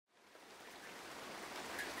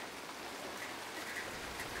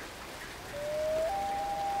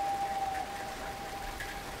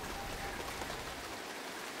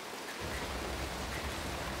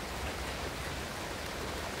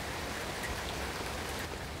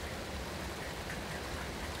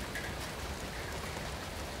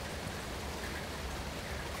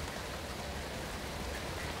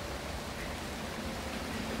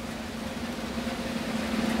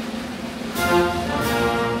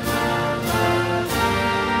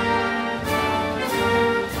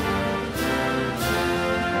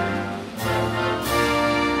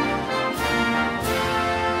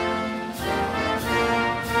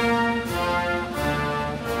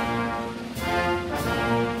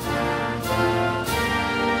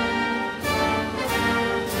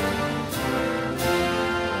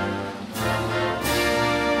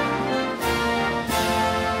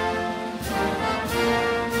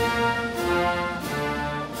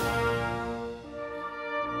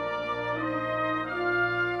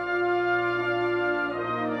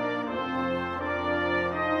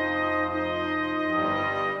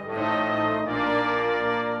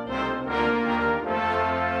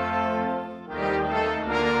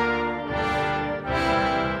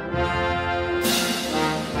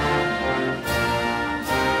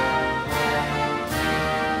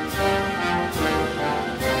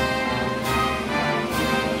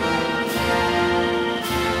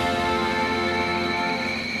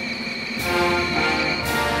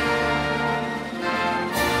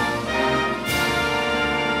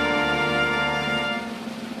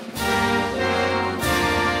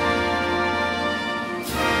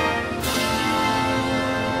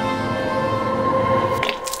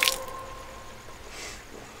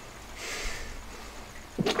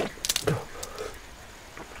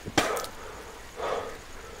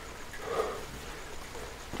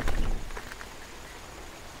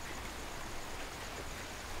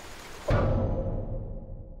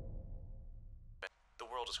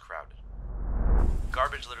is crowded.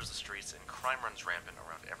 Garbage litters the streets and crime runs rampant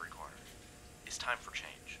around every corner. It's time for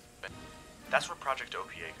change. That's where Project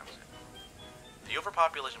OPA comes in. The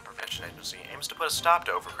Overpopulation Prevention Agency aims to put a stop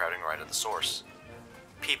to overcrowding right at the source.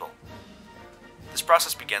 People. This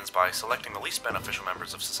process begins by selecting the least beneficial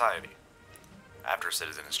members of society. After a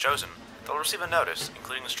citizen is chosen, they'll receive a notice,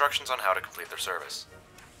 including instructions on how to complete their service.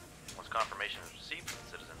 Once confirmation is received from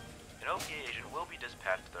the citizen, an OPA agent will be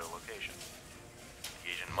dispatched to their location.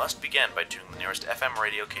 The agent must begin by tuning the nearest FM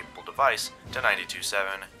radio-capable device to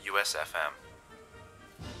 92.7 USFM.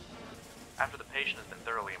 After the patient has been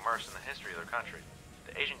thoroughly immersed in the history of their country,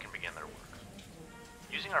 the agent can begin their work.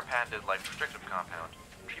 Using our patented life-restrictive compound,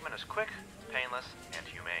 treatment is quick, painless, and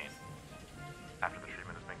humane. After the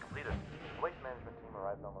treatment has been completed, the waste management team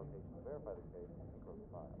arrives on location to verify the case and close the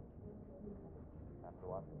file. After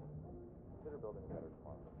watching, consider building a better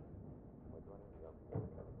tomorrow by joining the OPA.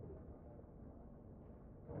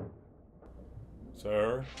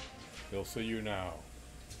 Sir, he'll see you now.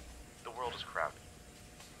 The world is crowded.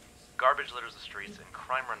 Garbage litters the streets and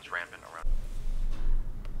crime runs rampant around.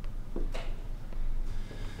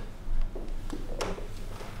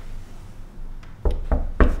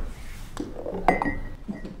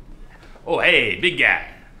 Oh, hey, big guy.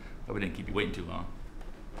 Hope we didn't keep you waiting too long.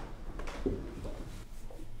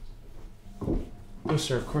 No,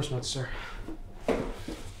 sir, of course not, sir.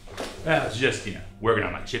 I was just, working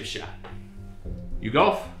on my chip shot. You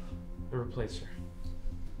golf? Never played, sir.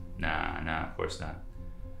 Nah, of course not.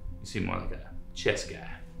 You seem more like a chess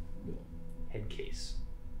guy. Head case.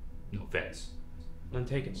 No offense. None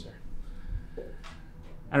taken, sir.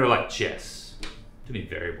 I don't like chess. Too many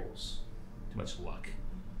variables. Too much luck.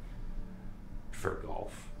 Prefer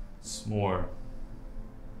golf. It's more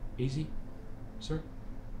Easy, sir?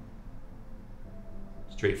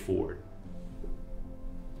 straightforward.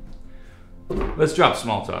 Let's drop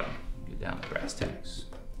small talk. Get down to brass tacks.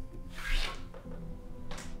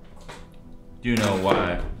 Do you know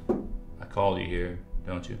why I called you here,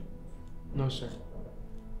 don't you? No, sir.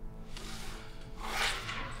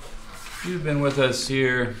 You've been with us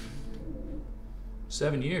here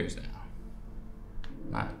 7 years now.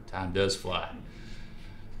 My time does fly.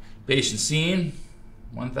 Patient seen,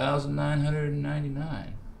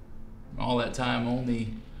 1,999. All that time,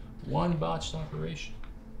 only one botched operation.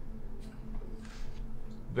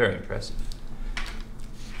 Very impressive.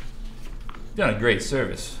 You've done a great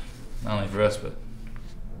service, not only for us, but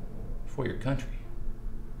for your country.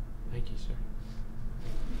 Thank you, sir.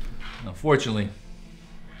 Unfortunately,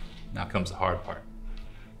 now comes the hard part.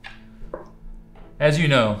 As you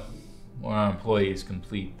know, when our employees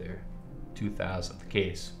complete their 2,000th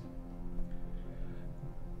case,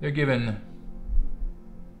 they're given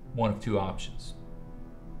one of two options.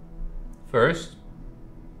 First,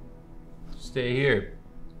 stay here,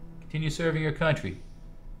 continue serving your country,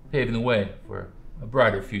 paving the way for a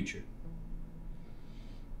brighter future.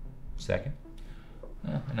 Second,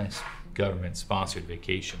 a nice government-sponsored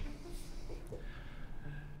vacation.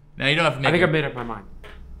 Now you don't have to make. I think I've made up my mind,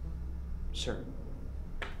 sir.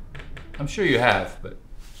 I'm sure you have, but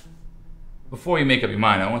before you make up your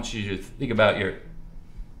mind, I want you to think about your.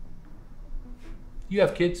 You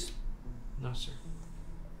have kids? No, sir.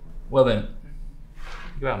 Well then,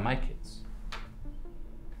 think about my kids.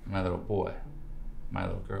 My little boy, my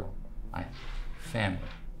little girl, my family.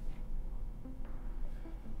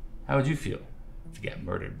 How would you feel if you got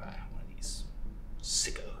murdered by one of these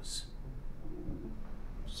sickos?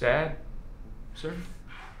 Sad, sir?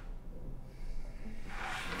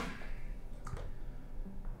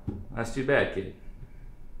 That's too bad, kid.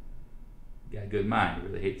 You got a good mind. You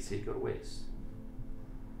really hate to see it go to waste.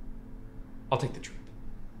 I'll take the trip.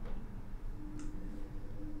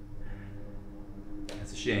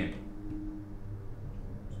 That's a shame.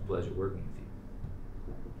 It's a pleasure working with you.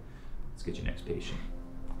 Let's get your next patient.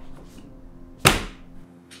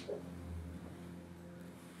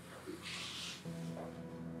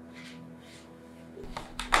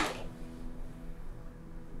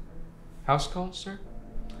 House call, sir?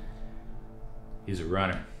 He's a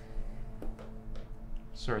runner.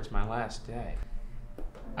 Sir, it's my last day.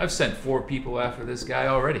 I've sent 4 people after this guy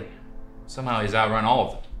already. Somehow he's outrun all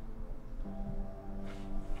of them.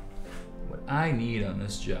 What I need on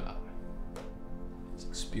this job is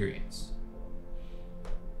experience.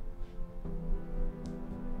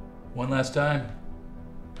 One last time,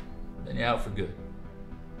 then you're out for good.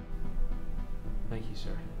 Thank you,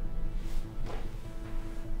 sir.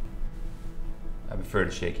 I prefer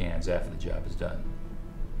to shake hands after the job is done.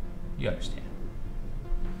 You understand.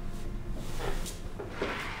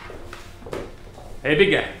 Hey,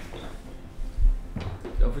 big guy.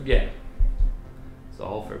 Don't forget, it's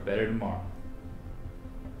all for a better tomorrow.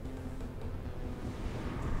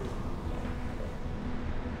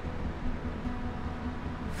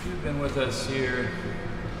 You've been with us here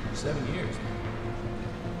 7 years.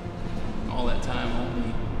 All that time, only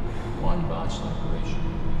one botched operation.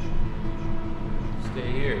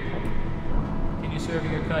 Stay here. Continue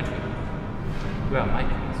serving your country. Well, my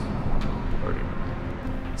case, murder.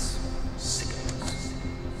 Sick of this.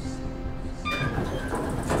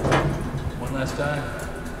 One last time,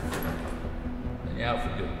 then you're out for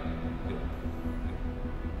good.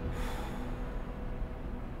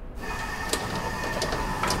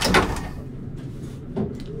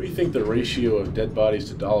 What do you think the ratio of dead bodies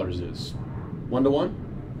to dollars is? 1 to 1?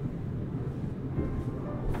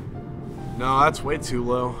 No, that's way too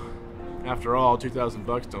low. After all,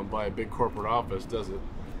 $2,000 don't buy a big corporate office, does it?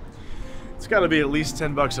 It's gotta be at least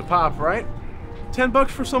 $10 a pop, right? $10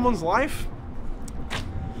 for someone's life?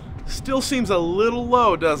 Still seems a little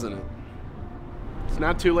low, doesn't it? It's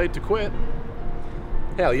not too late to quit.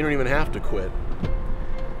 Hell, you don't even have to quit.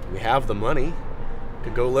 We have the money.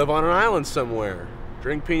 Could go live on an island somewhere,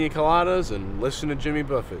 drink pina coladas, and listen to Jimmy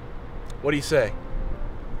Buffett. What do you say?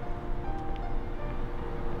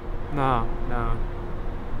 No.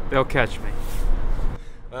 They'll catch me.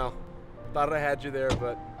 Well, thought I had you there,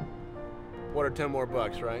 but what are 10 more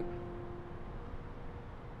bucks, right?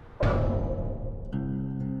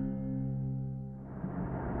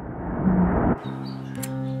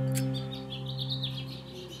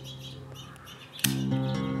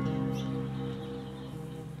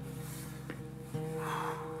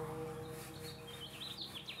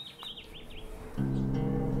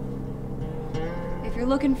 If you're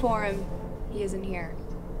looking for him, he isn't here.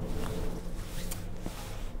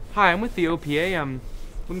 Hi, I'm with the OPA. I'm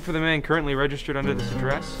looking for the man currently registered under this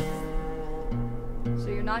address. So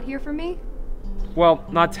you're not here for me? Well,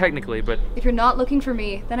 not technically, but... If you're not looking for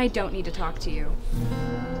me, then I don't need to talk to you.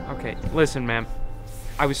 Okay, listen, ma'am.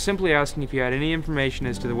 I was simply asking if you had any information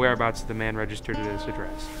as to the whereabouts of the man registered at this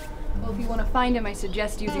address. Well, if you want to find him, I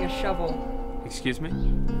suggest using a shovel. Excuse me?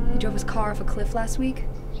 He drove his car off a cliff last week.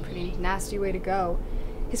 Pretty nasty way to go.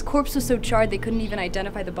 His corpse was so charred they couldn't even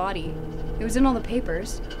identify the body. It was in all the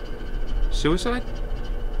papers. Suicide?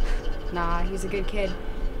 Nah, he's a good kid.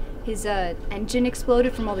 His engine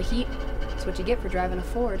exploded from all the heat. That's what you get for driving a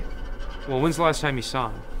Ford. Well, when's the last time you saw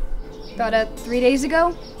him? About 3 days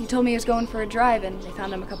ago, he told me he was going for a drive, and they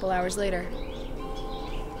found him a couple hours later.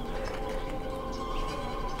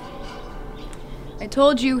 I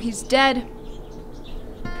told you, he's dead.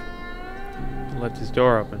 Left his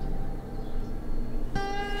door open.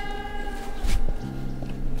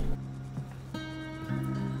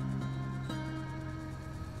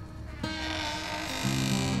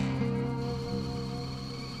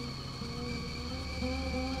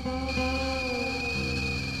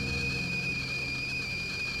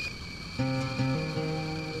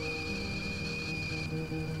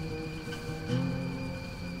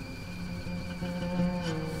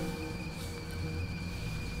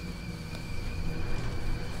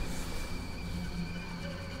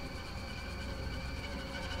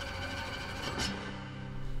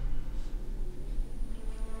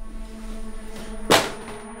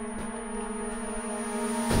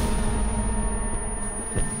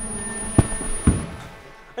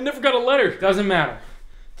 I never got a letter. Doesn't matter.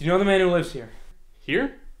 Do you know the man who lives here?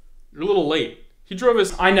 Here? You're a little late. He drove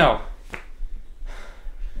his... I know.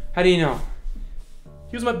 How do you know?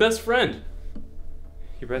 He was my best friend.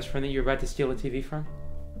 Your best friend that you're about to steal a TV from?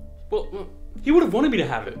 Well, he would have wanted me to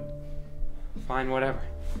have it. Fine, whatever.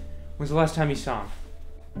 When's the last time you saw him?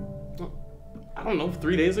 I don't know,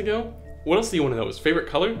 3 days ago? What else do you want to know? His favorite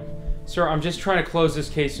color? Sir, I'm just trying to close this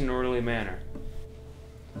case in an orderly manner.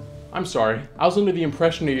 I'm sorry. I was under the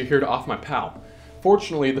impression that you're here to off my pal.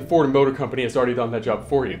 Fortunately, the Ford Motor Company has already done that job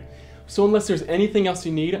for you. So unless there's anything else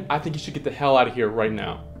you need, I think you should get the hell out of here right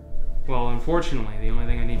now. Well, unfortunately, the only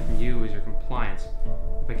thing I need from you is your compliance.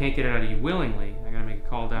 If I can't get it out of you willingly, I gotta make a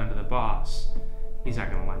call down to the boss. He's not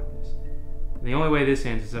gonna like this. The only way this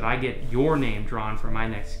ends is that I get your name drawn for my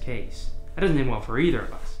next case. That doesn't end well for either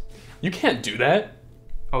of us. You can't do that.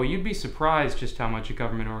 Oh, you'd be surprised just how much a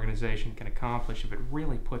government organization can accomplish if it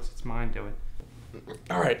really puts its mind to it.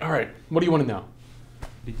 All right. What do you want to know?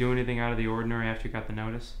 Did you do anything out of the ordinary after you got the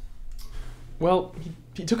notice? Well,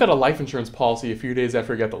 he took out a life insurance policy a few days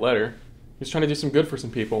after he got the letter. He was trying to do some good for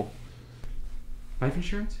some people. Life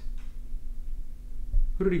insurance?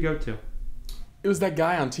 Who did he go to? It was that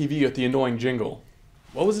guy on TV with the annoying jingle.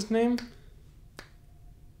 What was his name?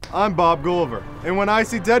 I'm Bob Gulliver, and when I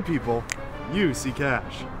see dead people, you see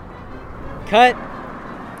cash. Cut!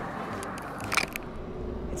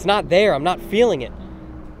 It's not there, I'm not feeling it.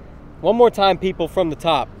 One more time, people, from the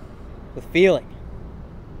top. With feeling.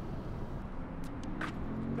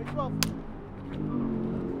 Take 12.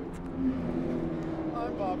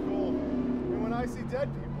 I'm Bob Gould. And when I see dead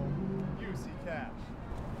people, you see cash.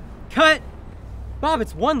 Cut! Bob,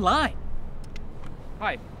 it's one line.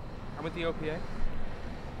 Hi, I'm with the OPA.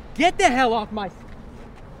 Get the hell off my...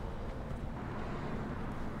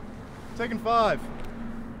 Taking 5.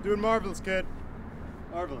 Doing marvelous, kid.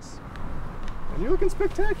 Marvelous. And you're looking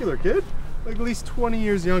spectacular, kid. Like at least 20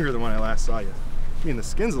 years younger than when I last saw you. I mean, the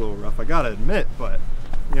skin's a little rough, I gotta admit, but,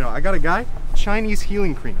 you know, I got a guy, Chinese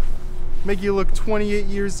healing cream. Make you look 28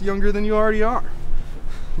 years younger than you already are.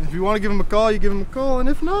 If you want to give him a call, you give him a call, and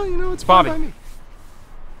if not, you know, it's fine by me.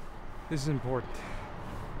 This is important.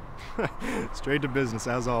 Straight to business,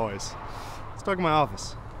 as always. Let's talk in my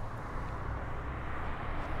office.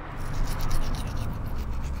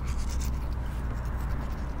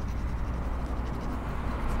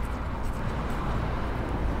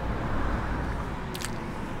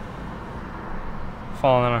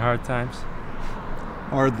 Falling on hard times?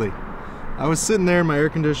 Hardly. I was sitting there in my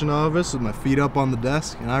air-conditioned office with my feet up on the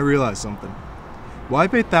desk, and I realized something. Why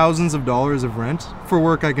pay thousands of dollars of rent for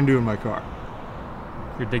work I can do in my car?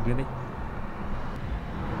 Your dignity?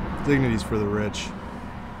 Dignity's for the rich.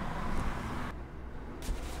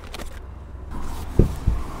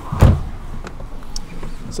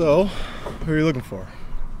 So, who are you looking for?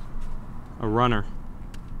 A runner.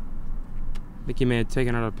 I think he may have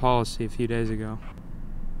taken out a policy a few days ago.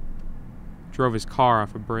 Drove his car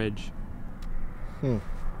off a bridge.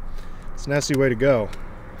 It's a nasty way to go.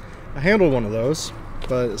 I handled one of those,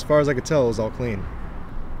 but as far as I could tell, it was all clean.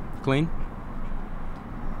 Clean?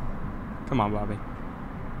 Come on, Bobby.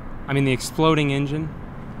 I mean, the exploding engine,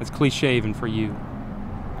 that's cliche even for you.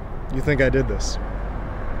 You think I did this?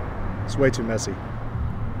 It's way too messy.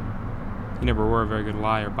 You never were a very good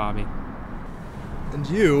liar, Bobby. And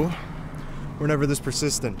you were never this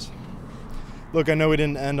persistent. Look, I know we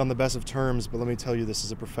didn't end on the best of terms, but let me tell you this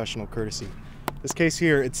is a professional courtesy. This case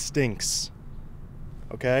here, it stinks.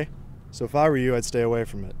 Okay? So if I were you, I'd stay away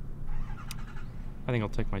from it. I think I'll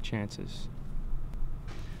take my chances.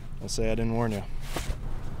 I'll say I didn't warn you.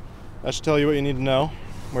 That should tell you what you need to know.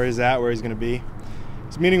 Where he's at, where he's gonna be.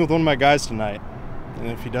 He's meeting with one of my guys tonight. And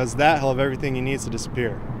if he does that, he'll have everything he needs to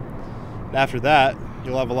disappear. And after that,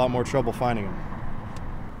 you'll have a lot more trouble finding him.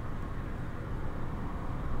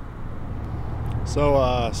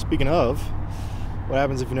 So, speaking of, what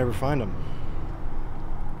happens if you never find him?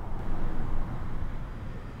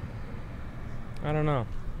 I don't know.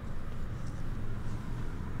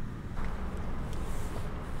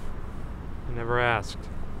 I never asked.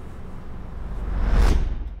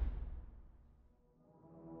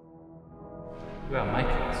 Well, my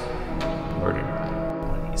case, murdered by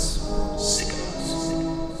one of these sickos.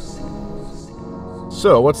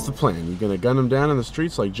 So, what's the plan? You gonna gun him down in the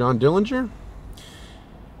streets like John Dillinger?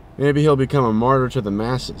 Maybe he'll become a martyr to the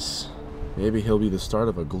masses. Maybe he'll be the start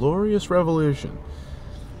of a glorious revolution.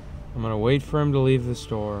 I'm gonna wait for him to leave the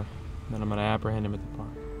store, then I'm gonna apprehend him at the park.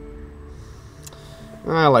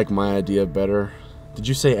 I like my idea better. Did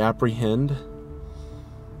you say apprehend?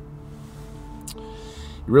 You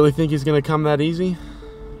really think he's gonna come that easy?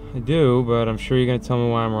 I do, but I'm sure you're gonna tell me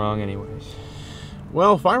why I'm wrong anyways.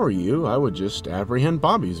 Well, if I were you, I would just apprehend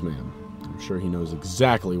Bobby's man. I'm sure he knows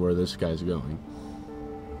exactly where this guy's going.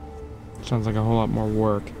 Sounds like a whole lot more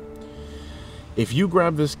work. If you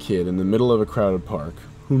grab this kid in the middle of a crowded park,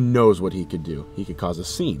 who knows what he could do? He could cause a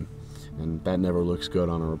scene, and that never looks good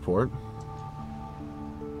on a report.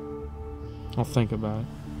 I'll think about it.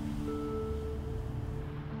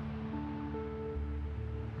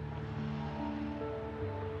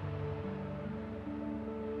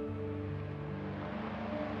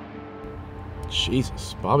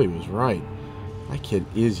 Jesus, Bobby was right. That kid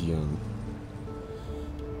is young.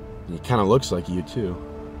 He kind of looks like you, too.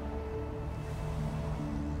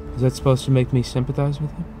 Is that supposed to make me sympathize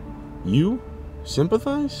with him? You?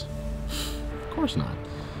 Sympathize? Of course not.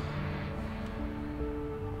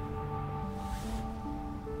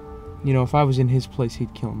 You know, if I was in his place,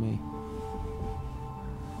 he'd kill me.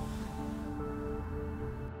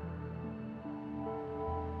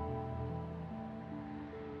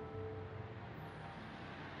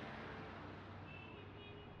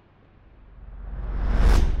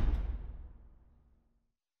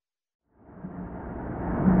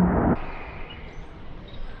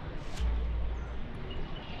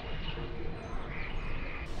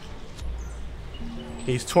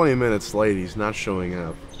 He's 20 minutes late. He's not showing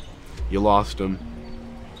up. You lost him.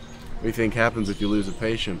 What do you think happens if you lose a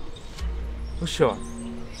patient? Well, sure.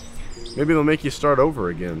 Maybe they'll make you start over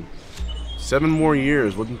again. 7 more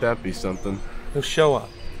years, wouldn't that be something? He'll show up.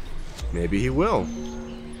 Maybe he will.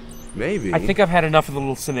 Maybe. I think I've had enough of the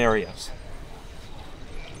little scenarios.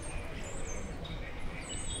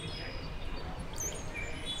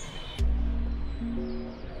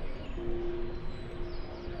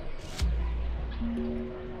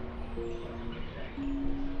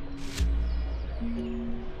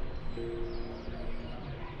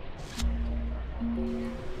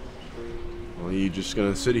 Are you just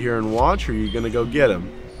gonna sit here and watch, or are you gonna go get him?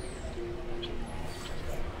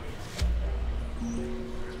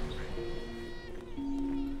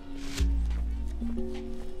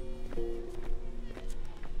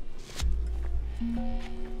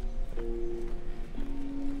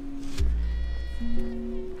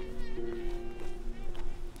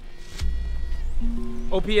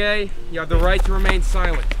 OPA, you have the right to remain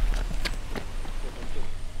silent.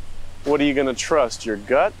 What are you gonna trust, your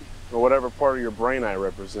gut or whatever part of your brain I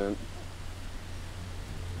represent?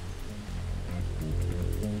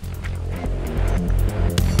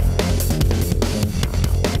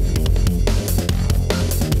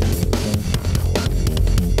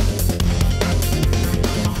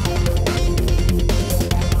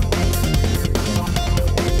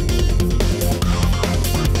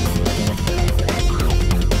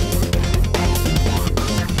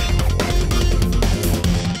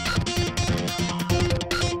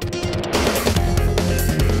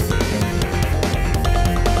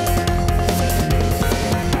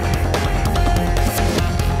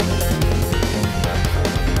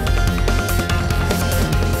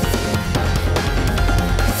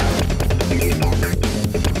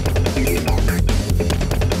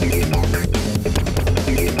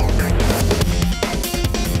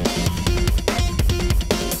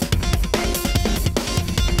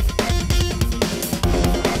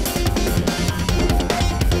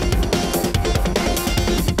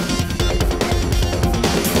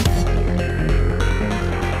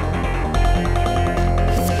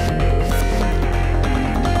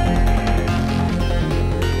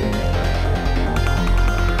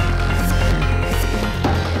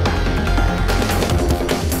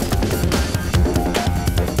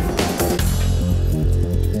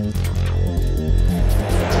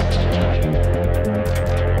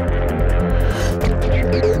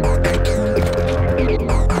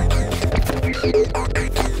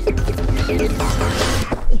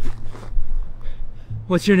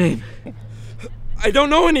 What's your name? I don't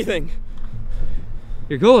know anything.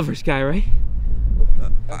 You're Gulliver's guy, right?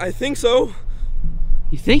 I think so.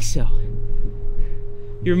 You think so?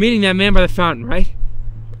 You were meeting that man by the fountain, right?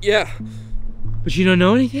 Yeah. But you don't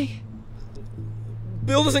know anything?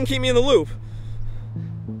 Bill doesn't keep me in the loop.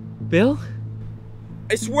 Bill?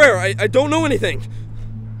 I swear, I don't know anything.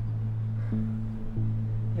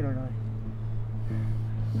 You don't know.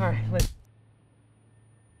 Alright, let's...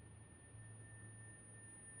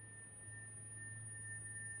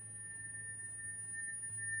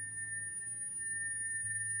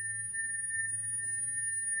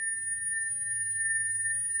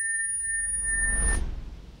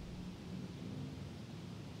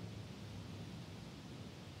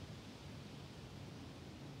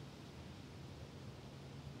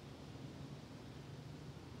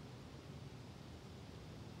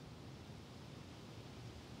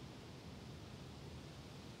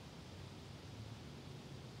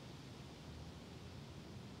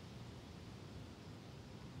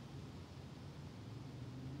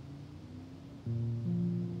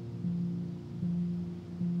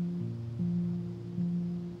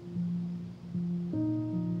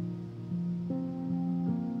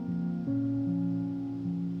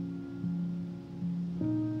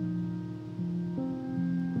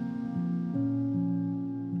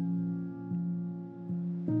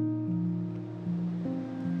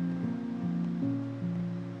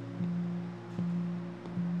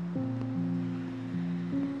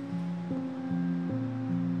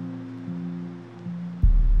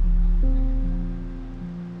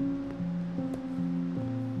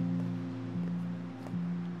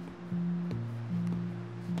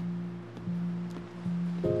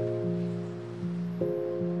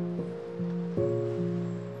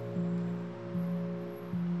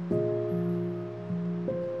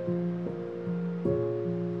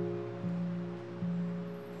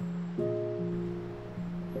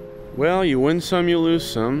 Well, you win some, you lose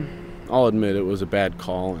some. I'll admit it was a bad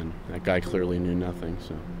call, and that guy clearly knew nothing,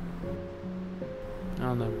 so...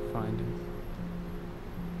 I'll never find him.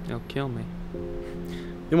 He'll kill me.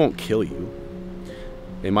 They won't kill you.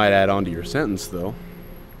 They might add on to your sentence, though.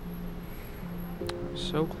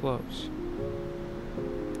 So close.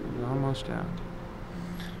 I'm almost out.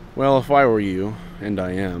 Well, if I were you, and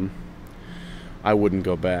I am, I wouldn't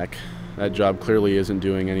go back. That job clearly isn't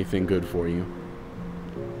doing anything good for you.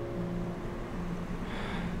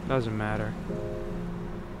 Doesn't matter.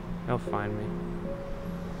 He'll find me.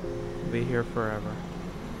 I'll be here forever.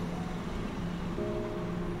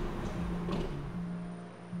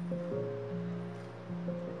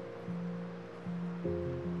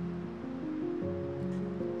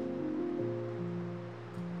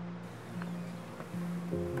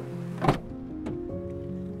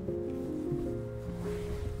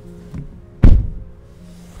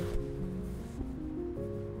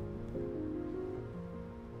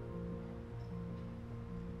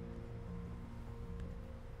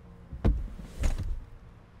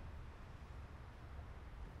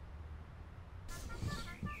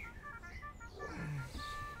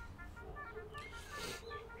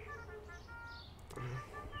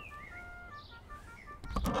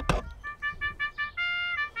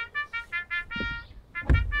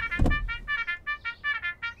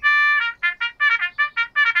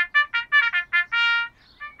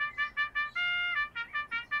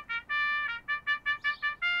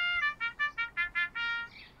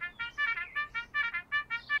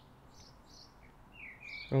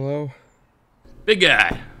 Hello? Big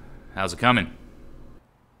guy. How's it coming?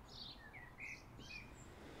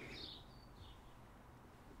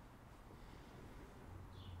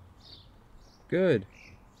 Good.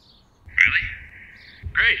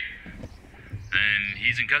 Really? Great. Then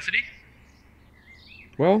he's in custody?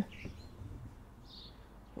 Well,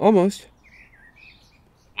 almost.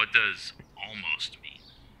 What does almost mean?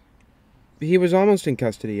 He was almost in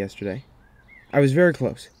custody yesterday. I was very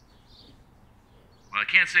close. Well, I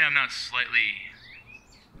can't say I'm not slightly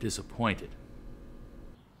disappointed.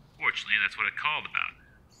 Fortunately, that's what I called about.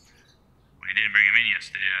 When you didn't bring him in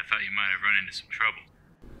yesterday, I thought you might have run into some trouble.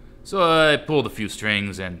 So I pulled a few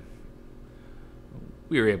strings and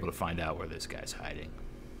we were able to find out where this guy's hiding.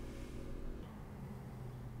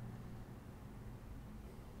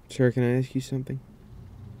 Sir, can I ask you something?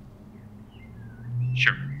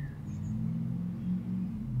 Sure.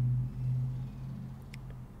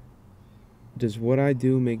 Does what I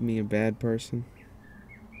do make me a bad person?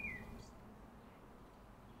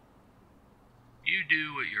 You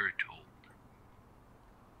do what you're told.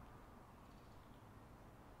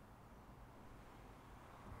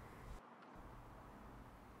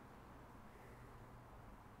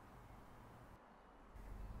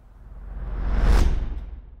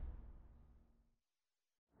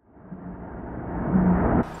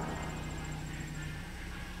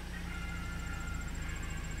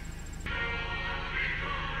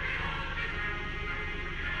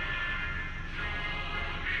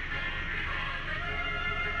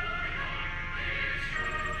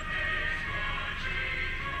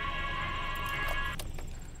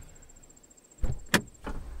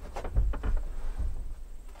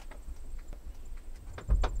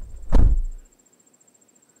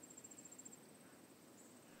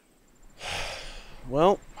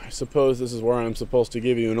 Well, I suppose this is where I'm supposed to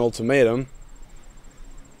give you an ultimatum.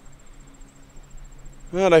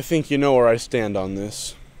 But I think you know where I stand on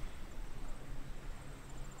this.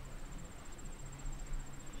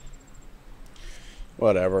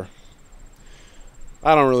 Whatever.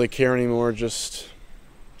 I don't really care anymore, just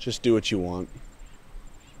do what you want.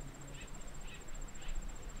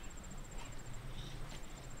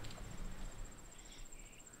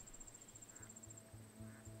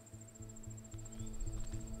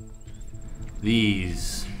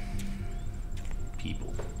 These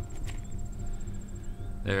people,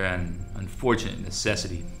 they're an unfortunate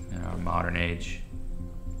necessity in our modern age.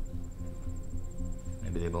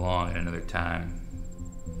 Maybe they belong in another time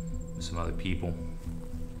with some other people,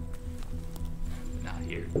 but not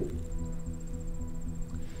here.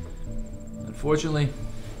 Unfortunately,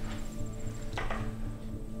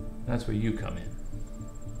 that's where you come in.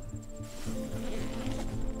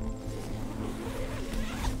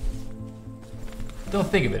 Don't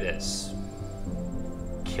think of it as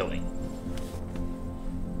killing.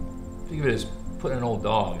 Think of it as putting an old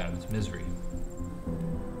dog out of its misery.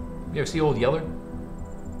 You ever see Old Yeller?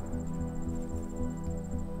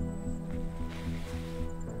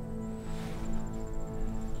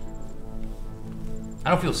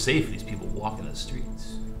 I don't feel safe with these people walking the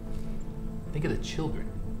streets. Think of the children.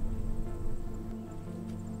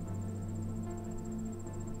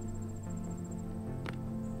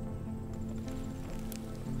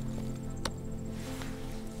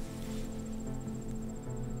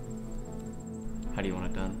 How do you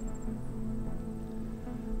want it done?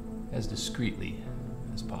 As discreetly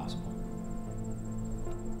as possible.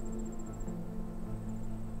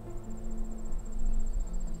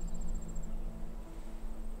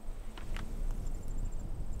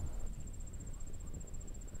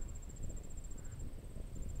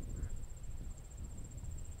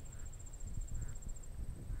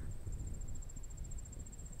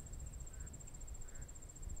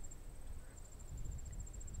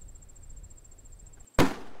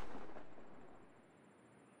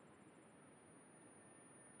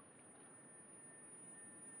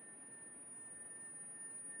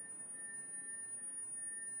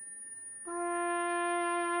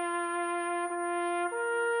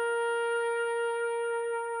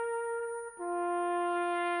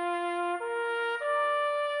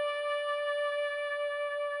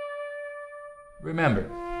 Remember,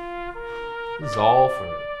 this is all for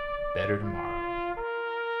a better tomorrow.